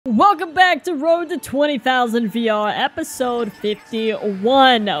Welcome back to Road to 20,000 VR, episode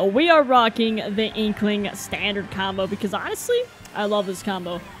 51. We are rocking the Inkling standard combo because honestly, I love this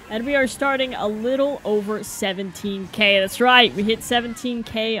combo. And we are starting a little over 17k. That's right, we hit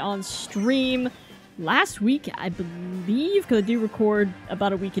 17k on stream last week, I believe, because I do record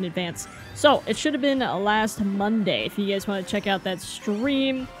about a week in advance. So, it should have been last Monday. If you guys want to check out that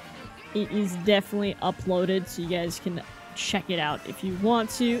stream, it is definitely uploaded, so you guys can check it out if you want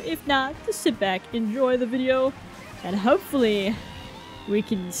to. If not, just sit back, enjoy the video, and hopefully we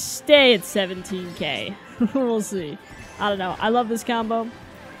can stay at 17k. We'll see. I don't know. I love this combo.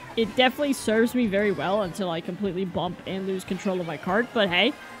 It definitely serves me very well until I completely bump and lose control of my cart, but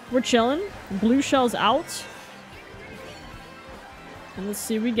hey, we're chilling. Blue shell's out. And let's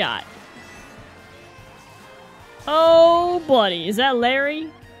see what we got. Oh, buddy. Is that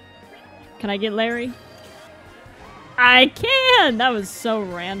Larry? Can I get Larry? I can! That was so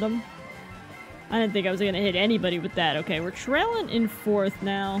random. I didn't think I was gonna hit anybody with that. Okay, we're trailing in fourth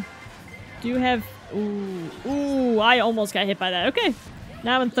now. Do have... Ooh, I almost got hit by that. Okay,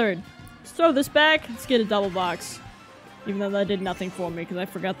 now I'm in third. Let's throw this back. Let's get a double box. Even though that did nothing for me because I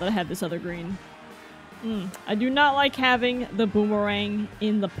forgot that I had this other green. I do not like having the boomerang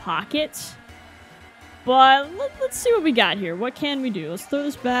in the pocket. But let's see what we got here. What can we do? Let's throw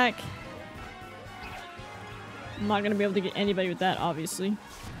this back. I'm not gonna be able to get anybody with that, obviously.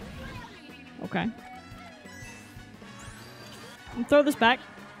 Okay. I'll throw this back.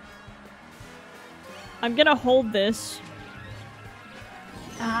 I'm gonna hold this.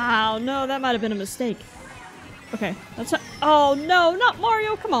 Oh, no, that might have been a mistake. Okay, that's a- Oh, no, not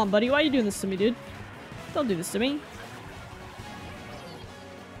Mario! Come on, buddy, why are you doing this to me, dude? Don't do this to me.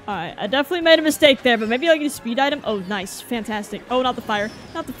 Alright, I definitely made a mistake there, but maybe I'll get a speed item. Oh, nice, fantastic. Oh, not the fire.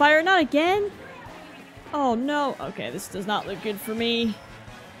 Not the fire, not again! Oh no. Okay, this does not look good for me.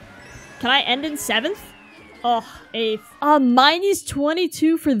 Can I end in 7th? Oh, 8th. Minus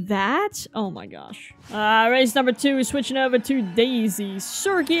 22 for that? Oh my gosh. Race number 2, switching over to Daisy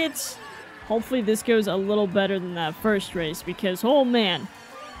Circuit. Hopefully this goes a little better than that first race because, oh man,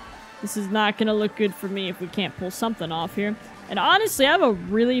 this is not gonna look good for me if we can't pull something off here. And honestly, I have a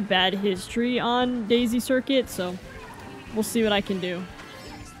really bad history on Daisy Circuit, so we'll see what I can do.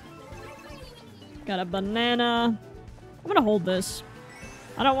 Got a banana. I'm gonna hold this.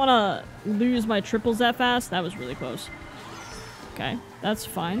 I don't want to lose my triples that fast. That was really close. Okay, that's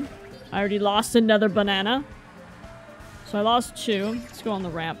fine. I already lost another banana. So I lost 2. Let's go on the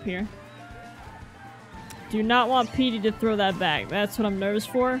ramp here. Do not want Petey to throw that back. That's what I'm nervous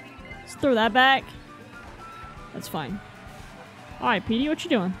for. Let's throw that back. That's fine. Alright, Petey, what you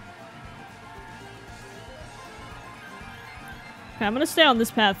doing? Okay, I'm gonna stay on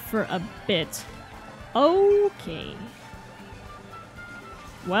this path for a bit. Okay.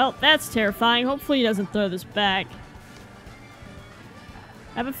 Well, that's terrifying. Hopefully he doesn't throw this back.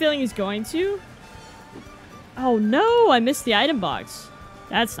 I have a feeling he's going to. Oh no, I missed the item box.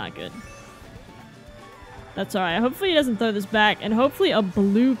 That's not good. That's alright. Hopefully he doesn't throw this back, and hopefully a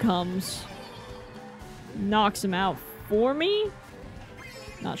blue comes. Knocks him out for me.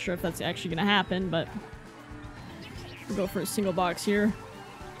 Not sure if that's actually gonna happen, but we'll go for a single box here.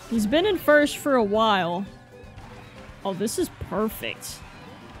 He's been in first for a while. Oh, this is perfect.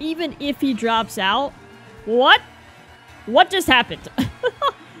 Even if he drops out. What? What just happened?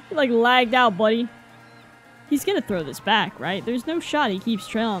 He like lagged out, buddy. He's gonna throw this back, right? There's no shot he keeps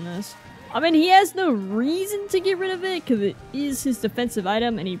trailing this. I mean, he has no reason to get rid of it because it is his defensive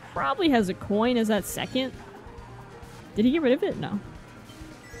item and he probably has a coin as that second. Did he get rid of it? No.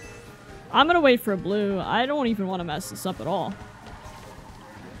 I'm gonna wait for a blue. I don't even want to mess this up at all.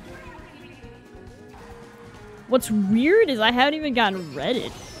 What's weird is I haven't even gotten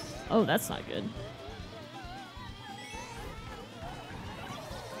redded. Oh, that's not good.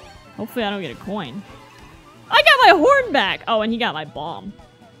 Hopefully I don't get a coin. I got my horn back! Oh, and he got my bomb.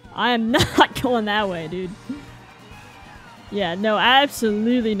 I am not going that way, dude. Yeah, no,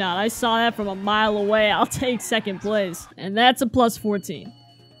 absolutely not. I saw that from a mile away. I'll take second place. And that's a plus 14.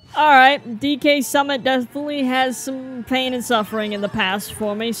 Alright, DK Summit definitely has some pain and suffering in the past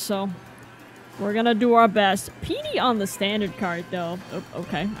for me, so we're gonna do our best. Petey on the standard card, though. Oh,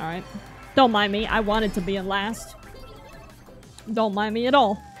 okay, alright. Don't mind me. I wanted to be in last. Don't mind me at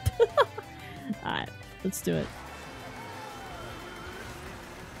all. Alright, let's do it.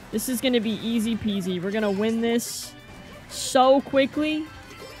 This is gonna be easy peasy. We're gonna win this so quickly.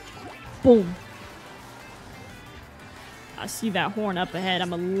 Boom. I see that horn up ahead.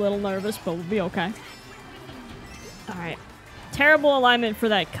 I'm a little nervous, but we'll be okay. Alright. Terrible alignment for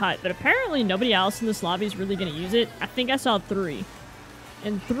that cut, but apparently nobody else in this lobby is really going to use it. I think I saw 3.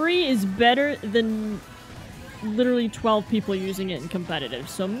 And 3 is better than literally 12 people using it in competitive.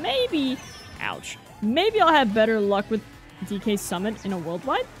 So maybe, ouch, maybe I'll have better luck with DK Summit in a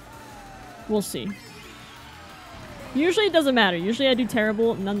worldwide? We'll see. Usually it doesn't matter. Usually I do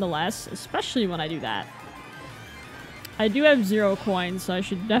terrible nonetheless, especially when I do that. I do have 0 coins, so I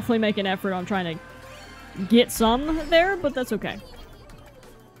should definitely make an effort on trying to get some there, but that's okay.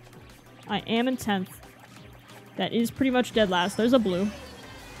 I am in 10th. That is pretty much dead last. There's a blue.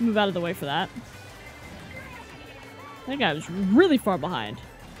 Move out of the way for that. That guy was really far behind.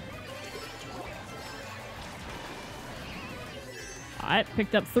 Alright,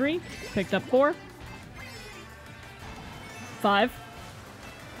 picked up 3. Picked up 4. 5.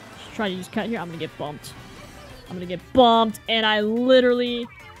 Just try to use cut here. I'm gonna get bumped. I'm gonna get bumped, and I literally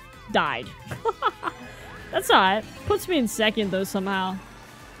died. That's alright. Puts me in second, though, somehow.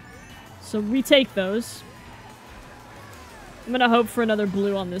 So retake those. I'm gonna hope for another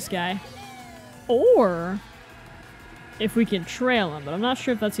blue on this guy. Or if we can trail him, but I'm not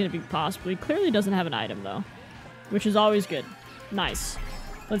sure if that's gonna be possible. He clearly doesn't have an item, though, which is always good. Nice.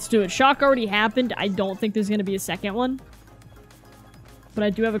 Let's do it. Shock already happened. I don't think there's gonna be a second one. But I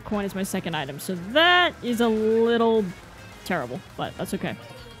do have a coin as my second item, so that is a little terrible, but that's okay.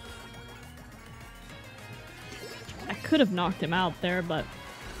 I could have knocked him out there, but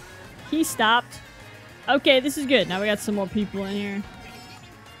he stopped. Okay, this is good. Now we got some more people in here.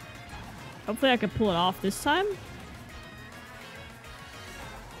 Hopefully I can pull it off this time.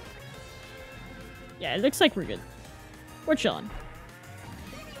 Yeah, it looks like we're good. We're chilling.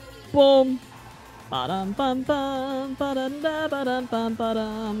 Boom. Ba-dum bum bum ba-dum da ba-dum bum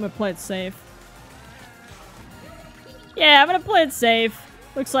ba-dum. I'm gonna play it safe. Yeah, I'm gonna play it safe.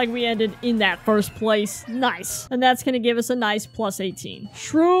 Looks like we ended in that first place. Nice. And that's gonna give us a nice plus 18.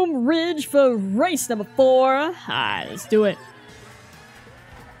 Shroom Ridge for race number 4. Alright, let's do it.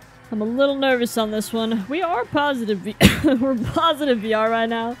 I'm a little nervous on this one. We are positive we're positive VR right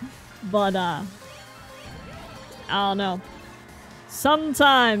now. But I don't know.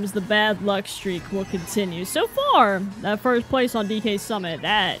 Sometimes the bad luck streak will continue. So far, that first place on DK Summit,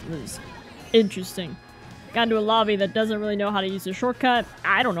 that was interesting. Got into a lobby that doesn't really know how to use a shortcut.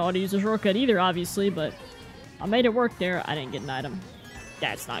 I don't know how to use a shortcut either, obviously, but I made it work there. I didn't get an item.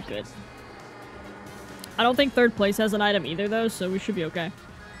 That's not good. I don't think third place has an item either, though, so we should be okay.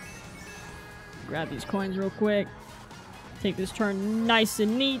 Grab these coins real quick. Take this turn nice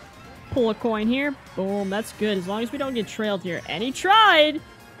and neat. Pull a coin here. Boom, that's good. As long as we don't get trailed here. And he tried!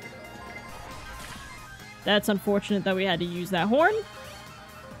 That's unfortunate that we had to use that horn.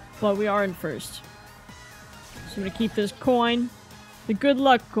 But we are in first. So I'm gonna keep this coin. The good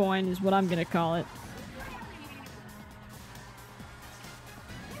luck coin is what I'm gonna call it.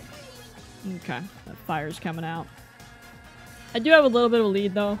 Okay, that fire's coming out. I do have a little bit of a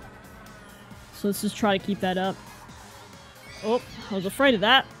lead, though. So let's just try to keep that up. Oh, I was afraid of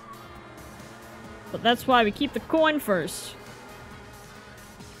that. But that's why we keep the coin first.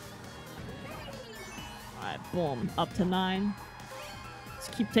 Alright, boom. Up to 9. Let's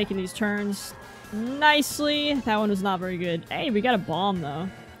keep taking these turns nicely. That one was not very good. Hey, we got a bomb, though.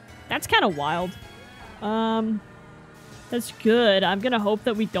 That's kind of wild. That's good. I'm gonna hope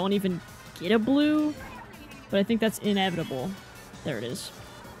that we don't even get a blue. But I think that's inevitable. There it is.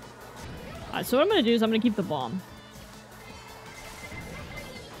 Alright, so what I'm gonna do is I'm gonna keep the bomb.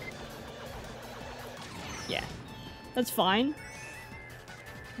 Yeah, that's fine.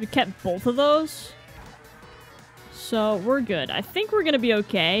 We kept both of those. So we're good. I think we're gonna be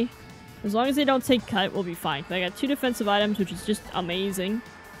okay. As long as they don't take cut, we'll be fine. I got 2 defensive items, which is just amazing.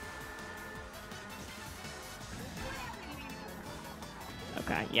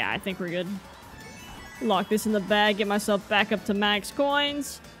 Okay, yeah, I think we're good. Lock this in the bag, get myself back up to max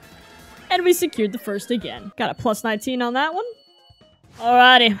coins. And we secured the first again. Got a plus 19 on that one.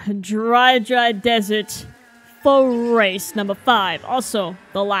 Alrighty, dry desert for race number 5. Also,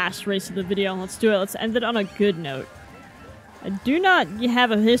 the last race of the video. Let's do it. Let's end it on a good note. I do not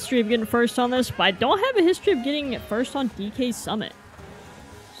have a history of getting first on this, but I don't have a history of getting first on DK Summit.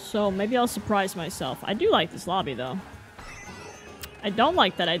 So maybe I'll surprise myself. I do like this lobby, though. I don't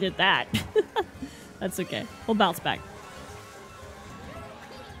like that I did that. That's okay. We'll bounce back.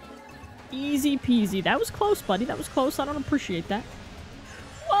 Easy peasy. That was close, buddy. That was close. I don't appreciate that.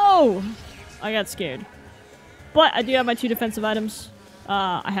 Whoa! I got scared. But I do have my 2 defensive items.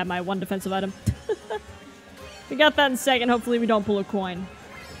 I have my 1 defensive item. We got that in second. Hopefully we don't pull a coin.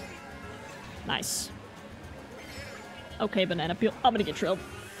 Nice. Okay, banana peel. I'm gonna get trailed.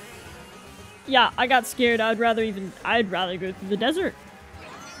 Yeah, I got scared. I'd rather go through the desert.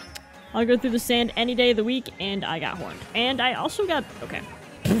 I'll go through the sand any day of the week, and I got horned. And I also got... Okay.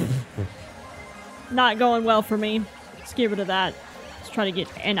 Not going well for me. Let's get rid of that. Let's try to get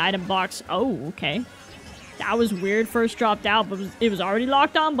an item box. Oh, okay. That was weird. First dropped out, but it was already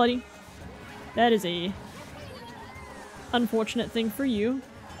locked on, buddy. That is a unfortunate thing for you.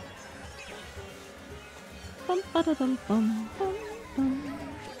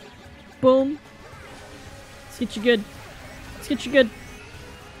 Boom. Let's get you good. Let's get you good.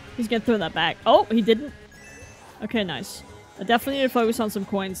 He's gonna throw that back. Oh, he didn't. Okay, nice. I definitely need to focus on some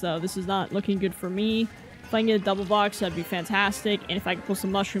coins, though. This is not looking good for me. If I can get a double box, that'd be fantastic. And if I can pull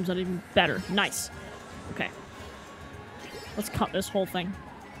some mushrooms, that'd be even better. Nice. Okay. Let's cut this whole thing.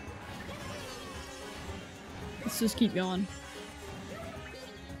 Let's just keep going.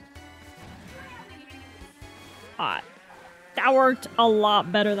 Alright. That worked a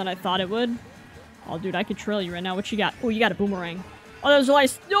lot better than I thought it would. Oh, dude, I could trail you right now. What you got? Oh, you got a boomerang. Oh, that was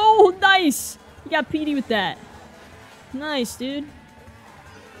nice. Oh, nice! You got PD with that. Nice, dude.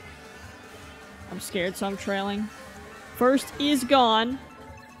 I'm scared, so I'm trailing. First is gone.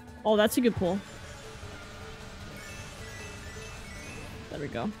 Oh, that's a good pull. There we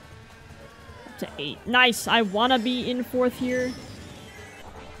go. Up to 8. Nice! I wanna be in 4th here.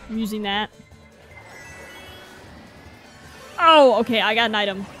 I'm using that. Oh, okay, I got an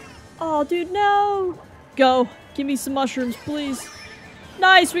item. Oh, dude, no! Go. Give me some mushrooms, please.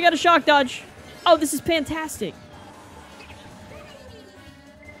 Nice! We got a shock dodge. Oh, this is fantastic.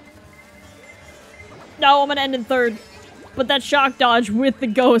 No, I'm gonna end in 3rd. But that shock dodge with the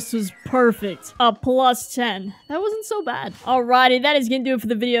ghost was perfect. A plus 10. That wasn't so bad. Alrighty, that is gonna do it for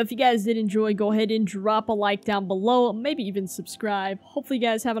the video. If you guys did enjoy, go ahead and drop a like down below. Maybe even subscribe. Hopefully you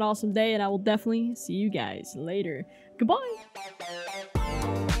guys have an awesome day, and I will definitely see you guys later. Goodbye.